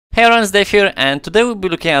Hey everyone, it's Dave here, and today we'll be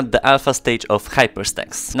looking at the alpha stage of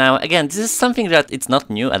Hyperstacks. Now again, this is something that it's not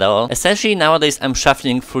new at all. Essentially nowadays I'm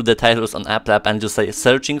shuffling through the titles on AppLab and just like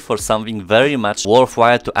searching for something very much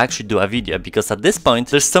worthwhile to actually do a video, because at this point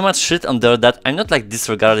there's so much shit on there that I'm not like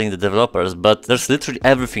disregarding the developers, but there's literally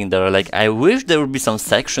everything there. Like I wish there would be some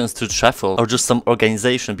sections to shuffle or just some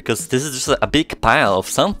organization, because this is just a big pile of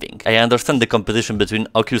something. I understand the competition between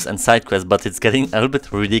Oculus and SideQuest, but it's getting a little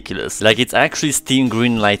bit ridiculous. Like it's actually Steam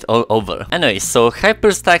Greenlight all over. Anyway, so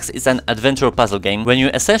Hyperstacks is an adventure puzzle game when you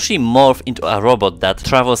essentially morph into a robot that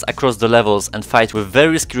travels across the levels and fight with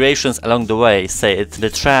various creations along the way, say it, the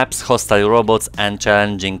traps, hostile robots and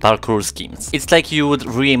challenging parkour schemes. It's like you would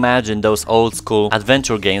reimagine those old school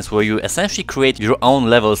adventure games where you essentially create your own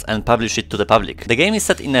levels and publish it to the public. The game is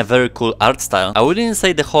set in a very cool art style. I wouldn't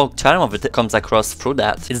say the whole charm of it comes across through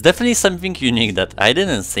that. It's definitely something unique that I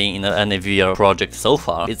didn't see in any VR project so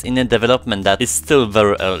far. It's in a development that is still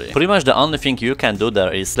very early. Pretty much the only thing you can do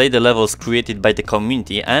there is play the levels created by the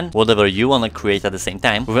community and whatever you wanna create at the same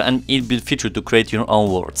time, with an inbuilt feature to create your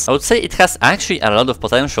own worlds. I would say it has actually a lot of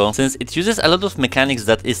potential, since it uses a lot of mechanics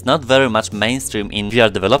that is not very much mainstream in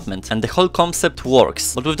VR development, and the whole concept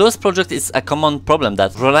works. But with those projects it's a common problem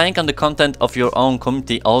that relying on the content of your own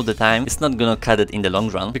community all the time is not gonna cut it in the long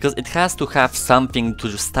run, because it has to have something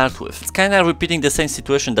to start with. It's kinda repeating the same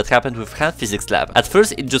situation that happened with Hand Physics Lab. At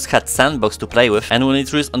first it just had sandbox to play with, and when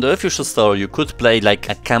it released on the official store you could play like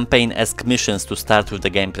a campaign-esque missions to start with the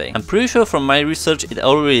gameplay. I'm pretty sure from my research it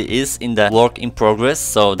already is in the work in progress,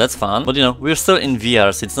 so that's fun. But you know, we're still in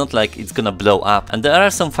VR, so it's not like it's gonna blow up. And there are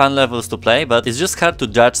some fun levels to play, but it's just hard to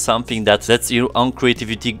judge something that lets your own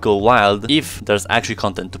creativity go wild if there's actually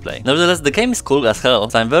content to play. Nevertheless, the game is cool as hell,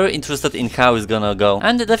 so I'm very interested in how it's gonna go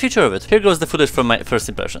and the future of it. Here goes the footage from my first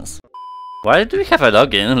impressions. Why do we have a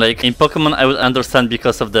login? Like in Pokemon I would understand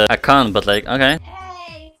because of the account, but like, okay.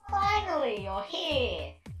 Hey, finally you're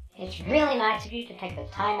here! It's really nice of you to take the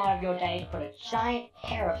time out of your day to put a giant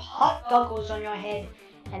pair of hot goggles on your head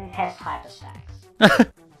and test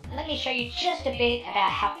Hyperstacks. Let me show you just a bit about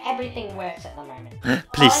how everything works at the moment.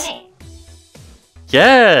 Please. Follow me.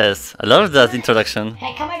 Yes! I love that introduction.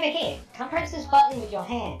 Hey, come over here. Come press this button with your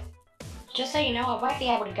hand. Just so you know, I won't be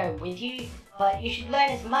able to go with you, but you should learn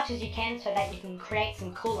as much as you can so that you can create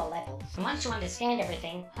some cooler levels. And once you understand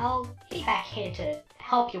everything, I'll be back here to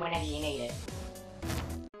help you whenever you need it.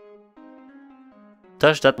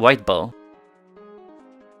 Touch that white ball.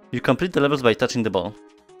 You complete the levels by touching the ball.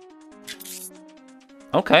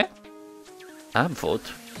 Okay. Upvote.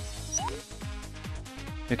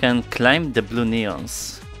 You can climb the blue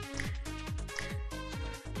neons.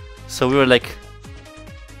 So we were like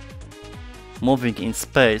moving in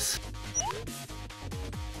space.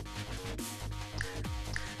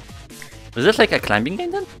 Is it like a climbing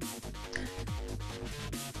game then?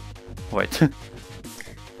 Wait.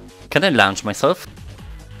 Can I launch myself?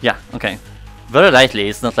 Yeah, okay. Very lightly,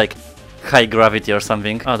 it's not like high gravity or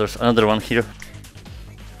something. Oh, there's another one here.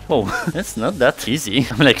 Whoa, it's not that easy.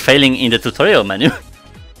 I'm like failing in the tutorial menu.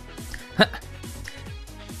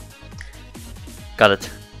 Got it.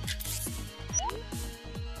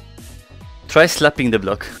 Try slapping the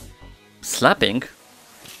block. Slapping?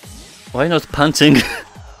 Why not punching?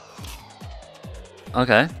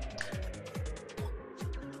 Okay.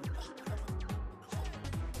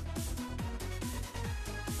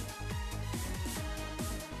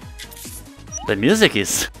 The music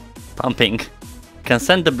is pumping. Can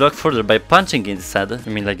send the block further by punching inside.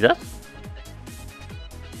 You mean like that?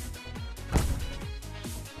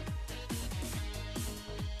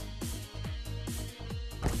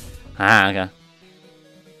 Ah, okay.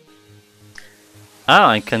 Oh,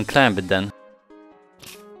 I can climb it then.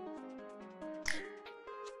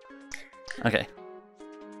 Okay.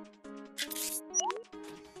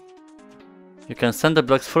 You can send the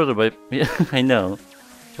blocks further by... I know.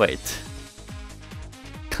 Wait.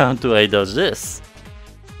 How do I dodge this?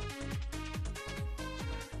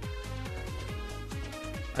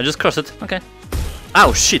 I just crossed it. Okay.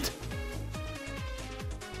 Ow, shit!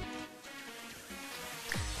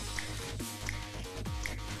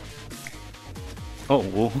 Oh,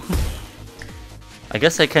 whoa. I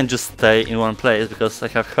guess I can just stay in one place because I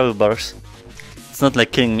have health bars. It's not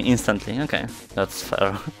like killing me instantly. Okay, that's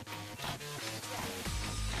fair.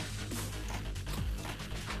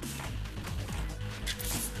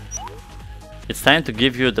 It's time to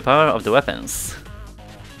give you the power of the weapons.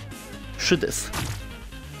 Shoot this.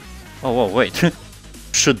 Oh, whoa, wait.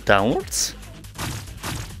 Shoot downwards?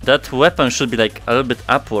 That weapon should be like a little bit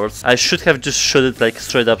upwards. I should have just shot it like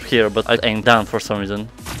straight up here, but I aimed down for some reason.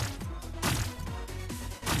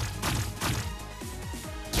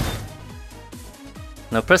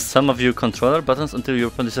 Now press some of your controller buttons until your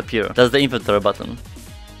weapon disappear. That's the inventory button.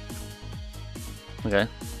 Okay.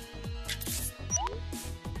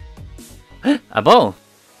 A bow!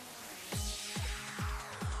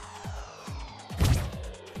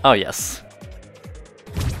 Oh yes.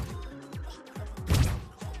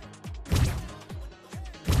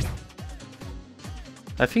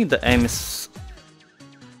 I think the aim is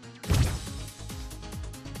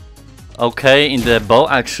okay in the bow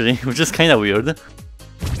actually, which is kinda weird.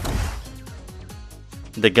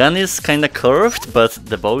 The gun is kinda curved, but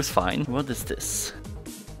the bow is fine. What is this?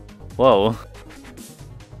 Whoa.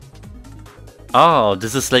 Oh,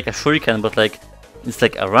 this is like a shuriken, but like it's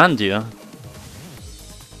like around you.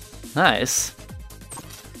 Nice.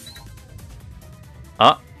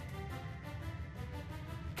 Ah.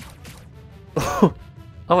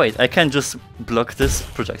 Oh wait, I can just block this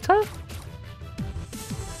projectile?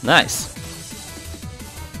 Nice.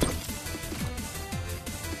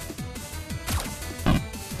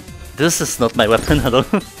 This is not my weapon at all.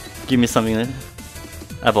 Give me something.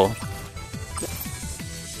 A ball.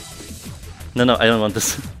 No, I don't want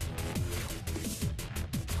this.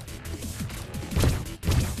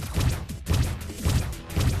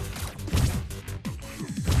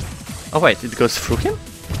 Oh wait, it goes through him?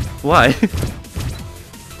 Why?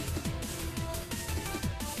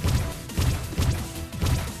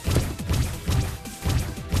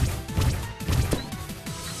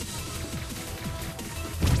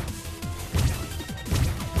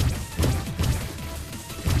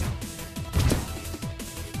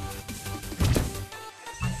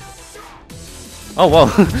 Oh wow.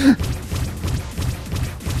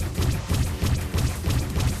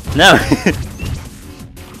 No.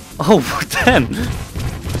 Oh damn.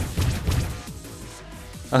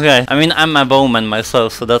 Okay, I mean I'm a bowman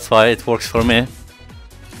myself, so that's why it works for me.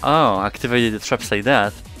 Oh, activated the traps like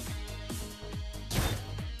that.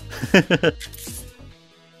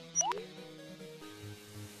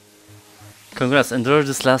 Congrats, endure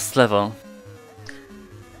this last level.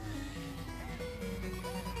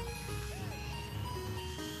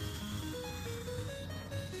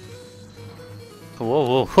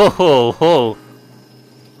 Whoa, whoa, whoa, whoa, whoa.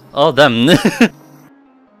 Oh, damn.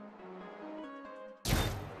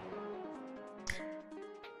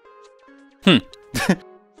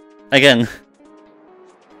 Again.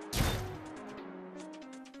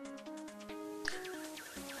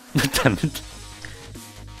 Damn it.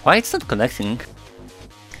 Why it's not connecting?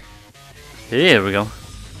 Here we go.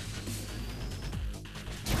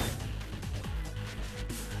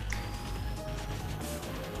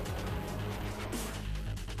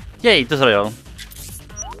 Yay, tutorial.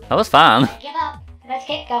 That was fun. Give up. Let's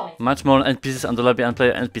get going. Much more NPCs on the lobby and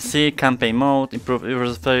player NPC, campaign mode, improve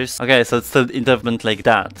interface. Okay, so it's still development like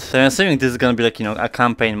that. So I'm assuming this is gonna be like, you know, a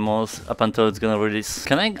campaign mode up until it's gonna release.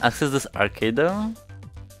 Can I access this arcade though?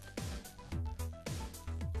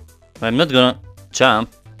 I'm not gonna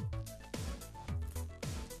jump.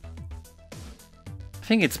 I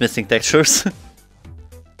think it's missing textures.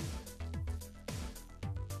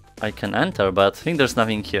 I can enter, but I think there's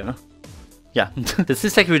nothing here. Yeah, this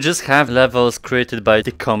is like we just have levels created by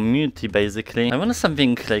the community basically. I want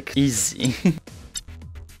something like easy.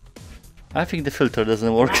 I think the filter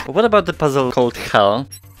doesn't work. What about the puzzle called Hell?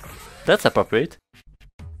 That's appropriate.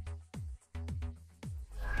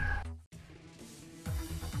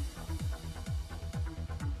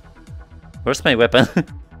 Where's my weapon?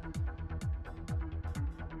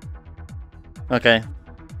 Okay.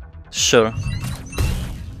 Sure.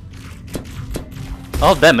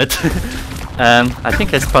 Oh damn it. I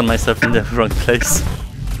think I spawned myself in the wrong place.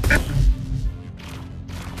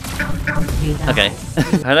 Okay.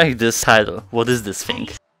 I like this title. What is this thing?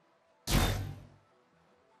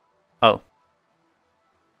 Oh.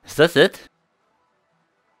 Is that it?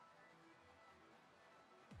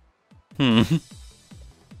 Hmm.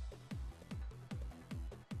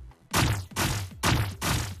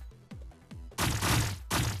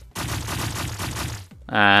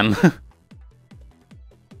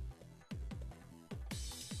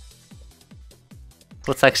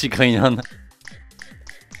 What's actually going on?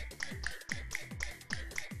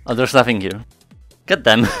 Oh, there's nothing here. God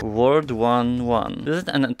damn. Word 1-1. This is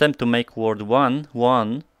an attempt to make word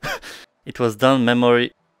 1-1. It was done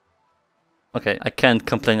memory. Okay, I can't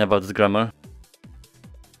complain about this grammar.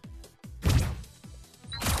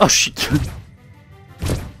 Oh shit.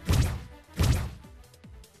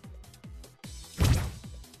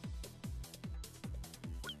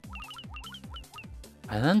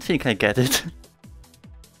 I don't think I get it.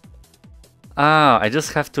 Ah, I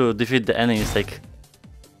just have to defeat the enemies like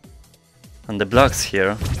on the blocks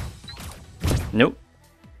here. Nope.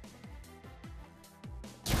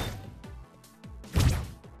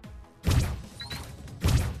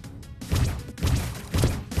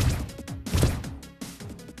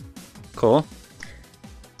 Cool.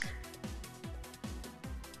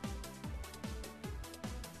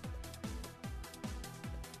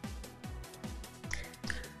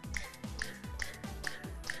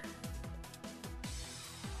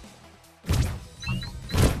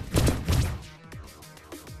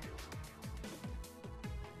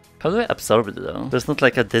 How do I absorb it though? There's not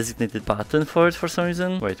like a designated button for it for some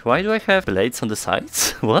reason. Wait, why do I have blades on the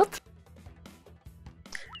sides? What?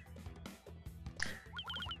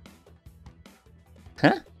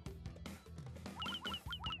 Huh?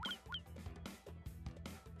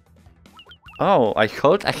 Oh, I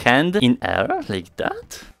hold a hand in air like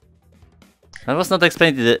that? That was not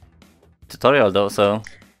explained in the tutorial though, so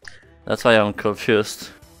that's why I'm confused.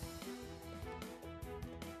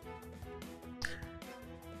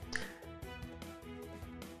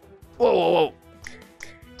 Whoa, whoa, whoa!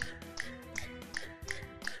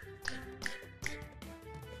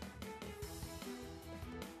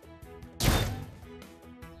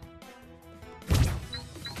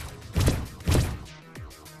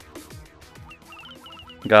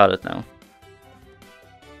 Got it now.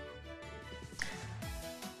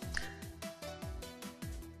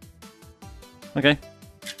 Okay.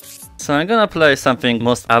 So I'm gonna play something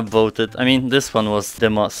most upvoted. I mean, this one was the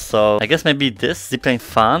most, so I guess maybe this, Zipline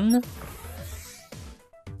Fun?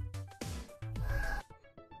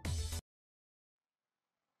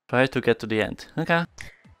 Try to get to the end. Okay.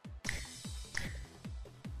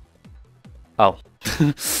 Oh.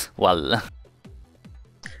 Well.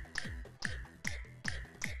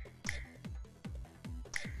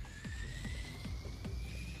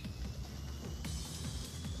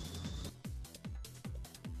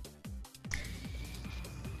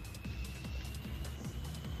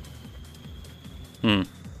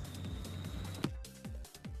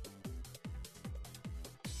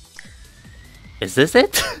 Is this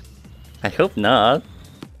it? I hope not.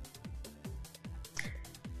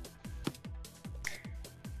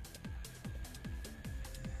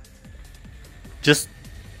 Just...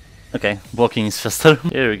 Okay, walking is faster.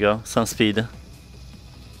 Here we go, some speed.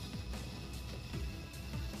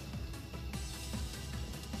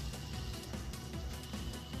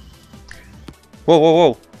 Whoa, whoa,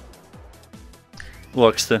 whoa!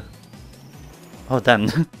 Works too. Oh,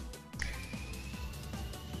 damn.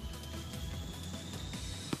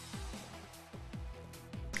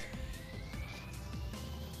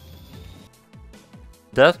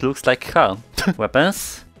 That looks like hell.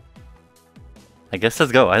 Weapons? I guess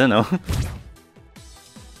let's go, I don't know.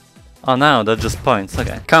 Oh no, that's just points,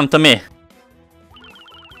 okay. Come to me!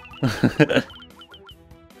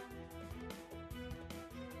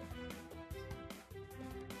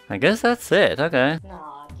 I guess that's it, okay.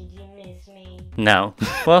 Aw, did you miss me? No.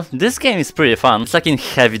 Well, this game is pretty fun. It's like in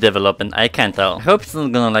heavy development, I can tell. I hope it's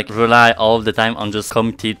not gonna like rely all the time on just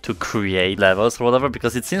committee to create levels or whatever,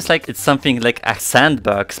 because it seems like it's something like a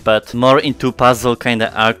sandbox, but more into puzzle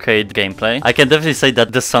kinda arcade gameplay. I can definitely say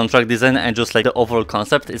that the soundtrack design and just like the overall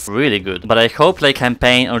concept is really good. But I hope like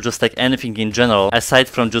campaign or just like anything in general, aside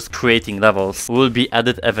from just creating levels, will be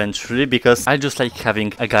added eventually, because I just like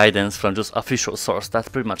having a guidance from just official source. That's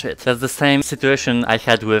pretty much it. That's the same situation I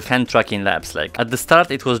had with hand tracking labs. Like at the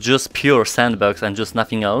start it was just pure sandbox and just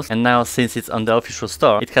nothing else, and now since it's on the official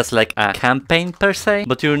store, it has like a campaign per se,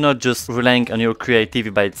 but you're not just relying on your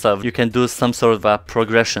creativity by itself. You can do some sort of a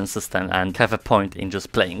progression system and have a point in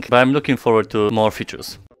just playing. But I'm looking forward to more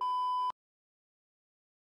features.